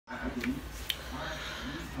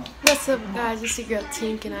What's up, guys? It's your girl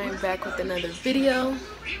Tink, and I am back with another video.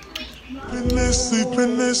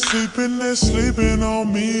 Sleeping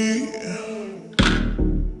on me.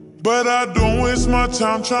 But I don't waste my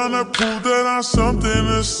time trying to prove that I'm something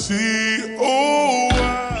to see.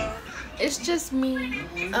 It's just me.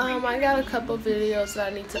 I got a couple videos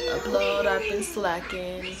that I need to upload. I've been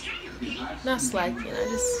slacking. Not slacking.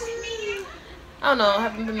 I don't know. I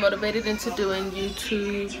haven't been motivated into doing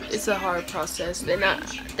YouTube. It's a hard process. They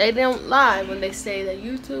don't lie when they say that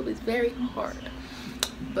YouTube is very hard.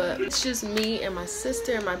 But it's just me and my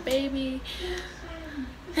sister and my baby.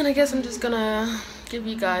 And I guess I'm just gonna give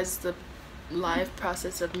you guys the live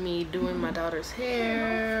process of me doing my daughter's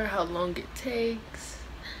hair, how long it takes,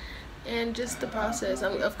 and just the process.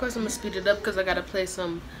 Of course I'm gonna speed it up because I gotta play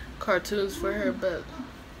some cartoons for her, but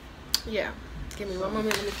yeah, give me one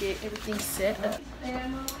moment. Let me get everything set up.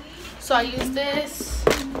 So I use this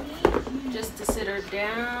just to sit her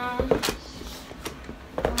down.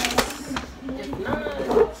 If not,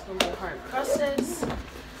 it's gonna be a hard process.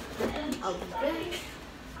 I'll be back.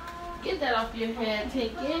 Get that off your head,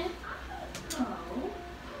 take it.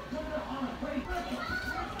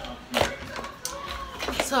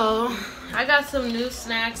 So I got some new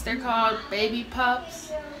snacks. They're called Baby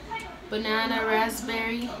Pups, banana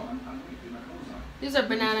raspberry. These are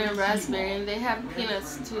banana and raspberry, and they have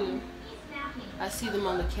peanuts too. I see them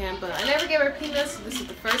on the can, but I never gave her peanuts, so this is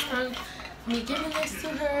the first time me giving this to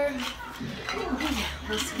her. Yeah,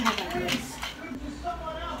 let's see how that goes.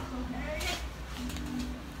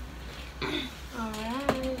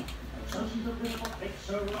 Alright.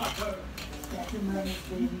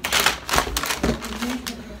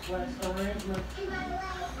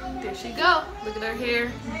 There she go. Look at her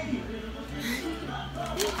hair.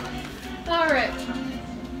 Alright.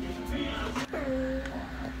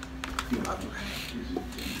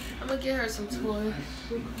 I'm gonna get her some toys.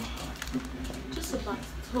 Just a box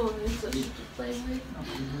of toys so she can play with.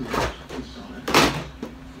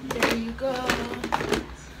 There you go.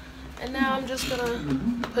 And now I'm just gonna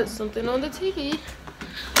put something on the TV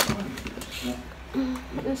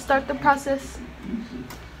and start the process.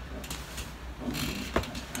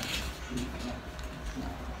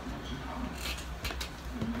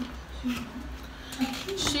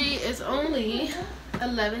 She is only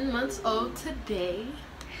 11 months old today.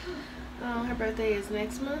 Her birthday is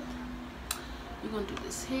next month. We're gonna do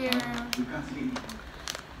this here.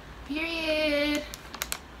 Period.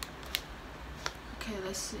 Okay,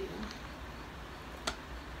 let's see.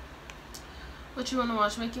 What you want to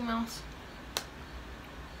watch, Mickey Mouse? Okay,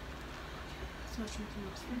 let's watch Mickey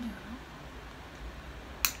Mouse for now.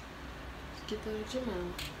 Let's get that at your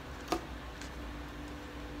mouth.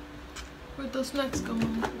 Where'd those snacks go,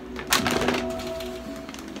 Mama?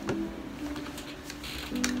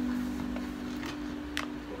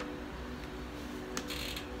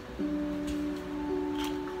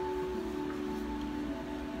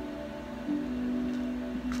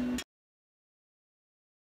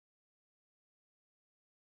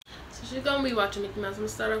 She's gonna be watching Mickey Mouse. I'm gonna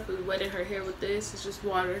start off with wetting her hair with this. It's just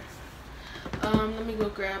water. Let me go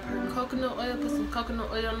grab her coconut oil, put some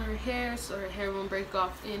coconut oil on her hair so her hair won't break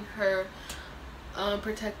off in her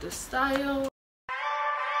protective style.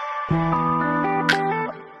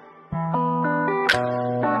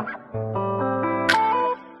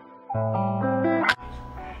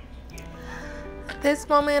 At this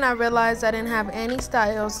moment, I realized I didn't have any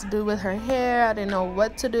styles to do with her hair. I didn't know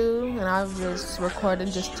what to do, and I was just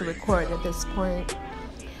recording just to record at this point.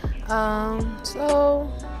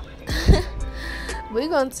 So we're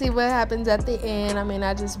gonna see what happens at the end. I mean,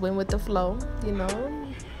 I just went with the flow, you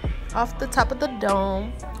know, off the top of the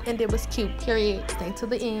dome, and it was cute. Period. Stay to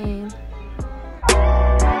the end.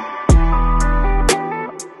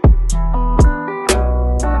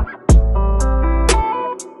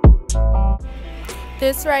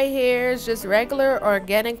 This right here is just regular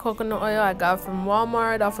organic coconut oil I got from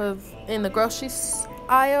Walmart in the grocery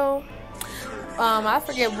aisle. I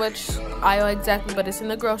forget which aisle exactly, but it's in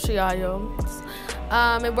the grocery aisle.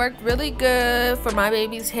 It worked really good for my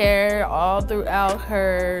baby's hair all throughout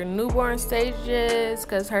her newborn stages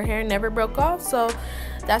because her hair never broke off. So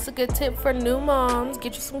that's a good tip for new moms.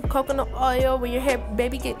 Get you some coconut oil when your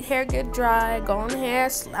baby hair get dry. Go on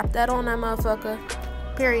ahead, slap that on that motherfucker.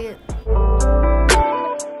 Period.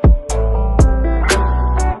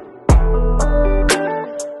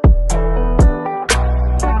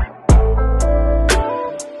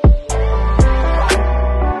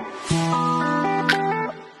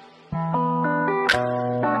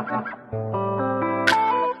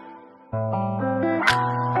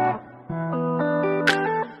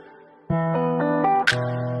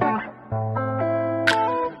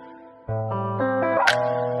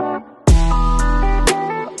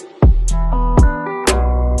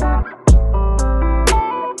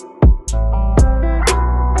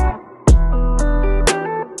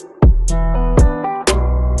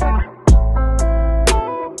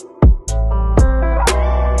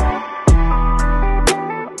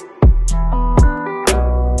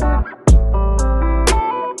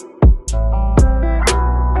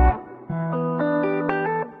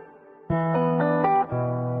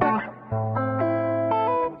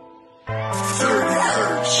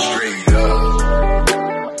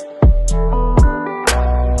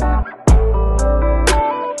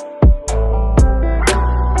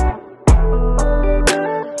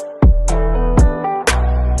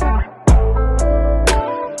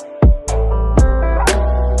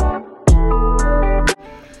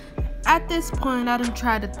 this point, I done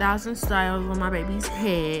tried 1,000 styles on my baby's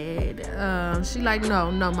head. She like, no,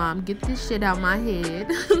 mom, get this shit out my head.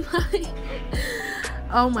 Like,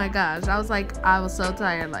 oh my gosh, I was so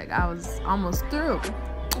tired. Like, I was almost through.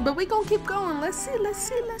 But we gonna keep going. Let's see.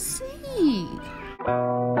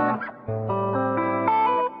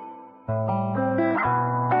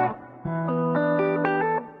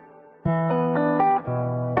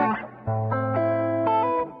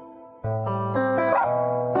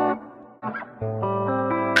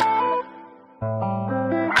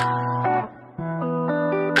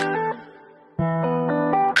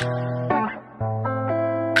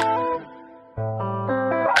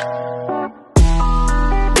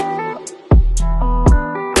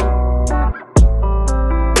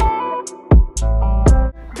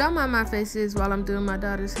 Don't mind my faces while I'm doing my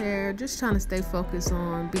daughter's hair. Just trying to stay focused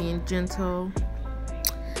on being gentle.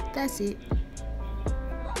 That's it.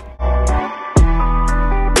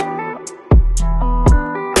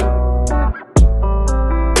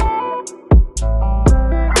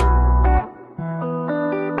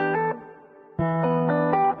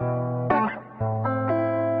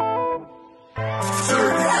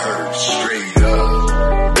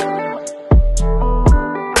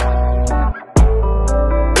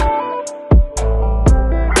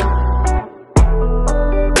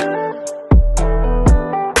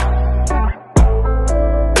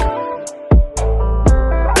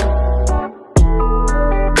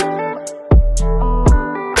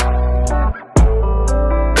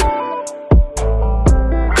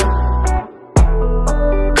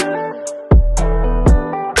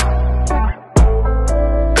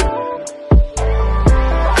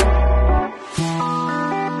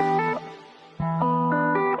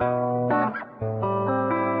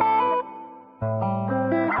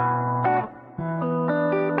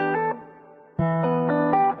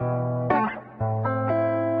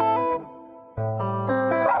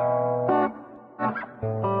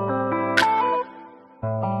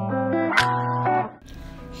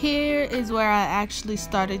 Here is where I actually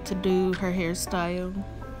started to do her hairstyle.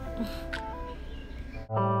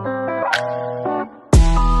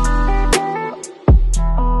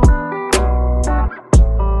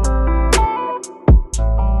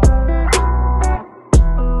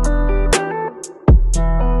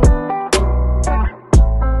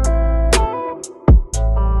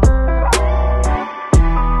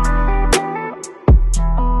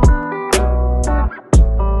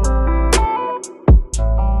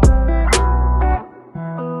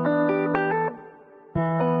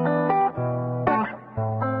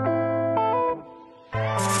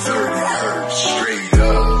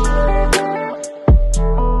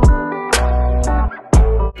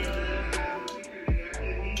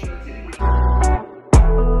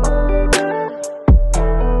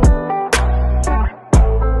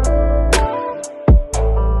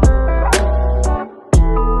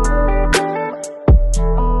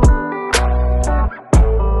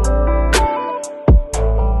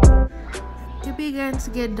 To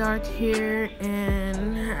get dark here,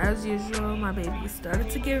 and as usual my baby started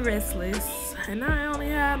to get restless, and I only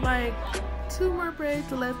had like 2 more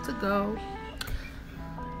braids left to go.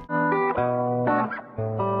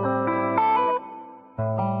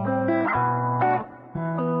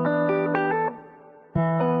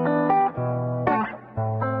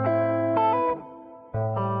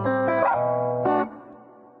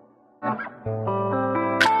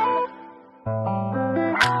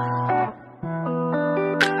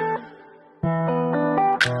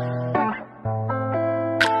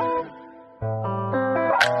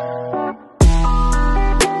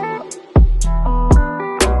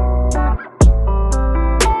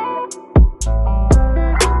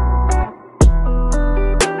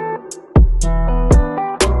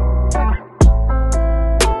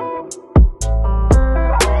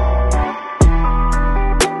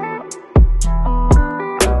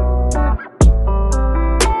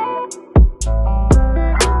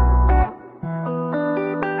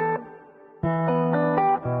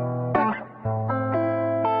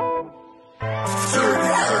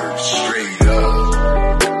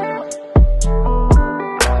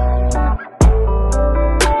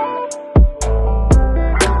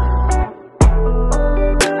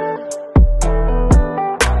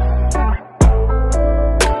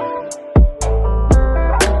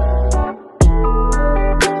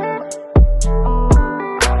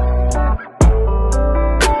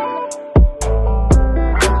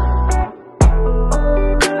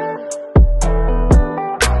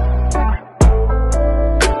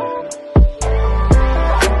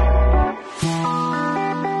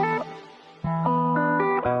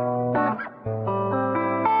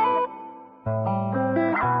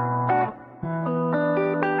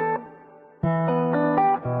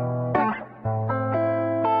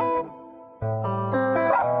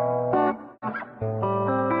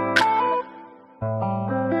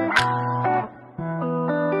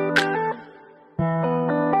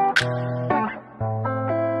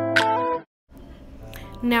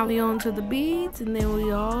 Now we on to the beads, and then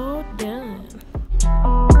we all done.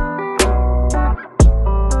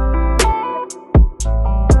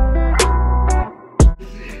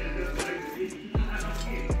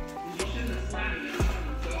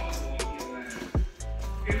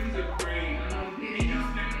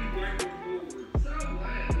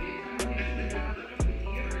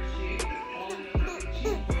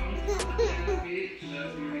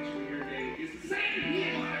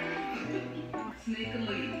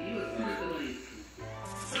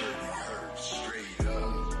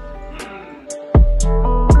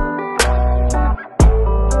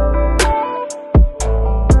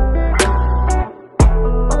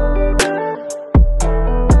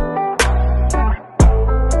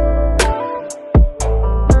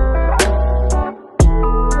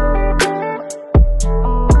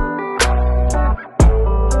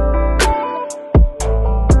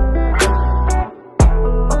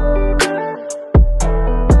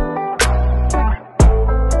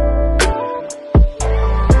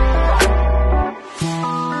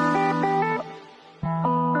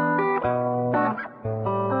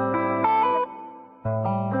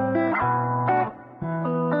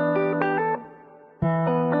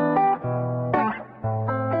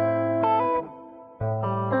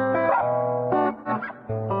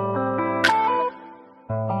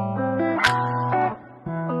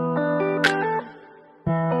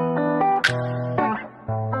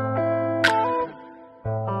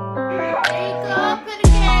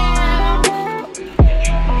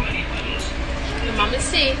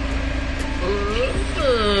 See.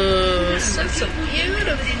 Ooh, so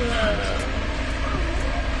beautiful.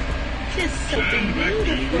 Just so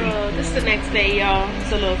beautiful. This is the next day, y'all.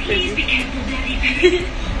 It's a little frizzy.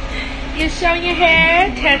 You're showing your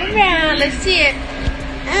hair? Turn around. Let's see it.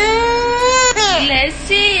 Let's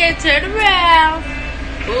see it. Turn around.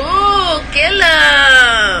 Ooh,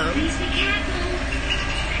 killer.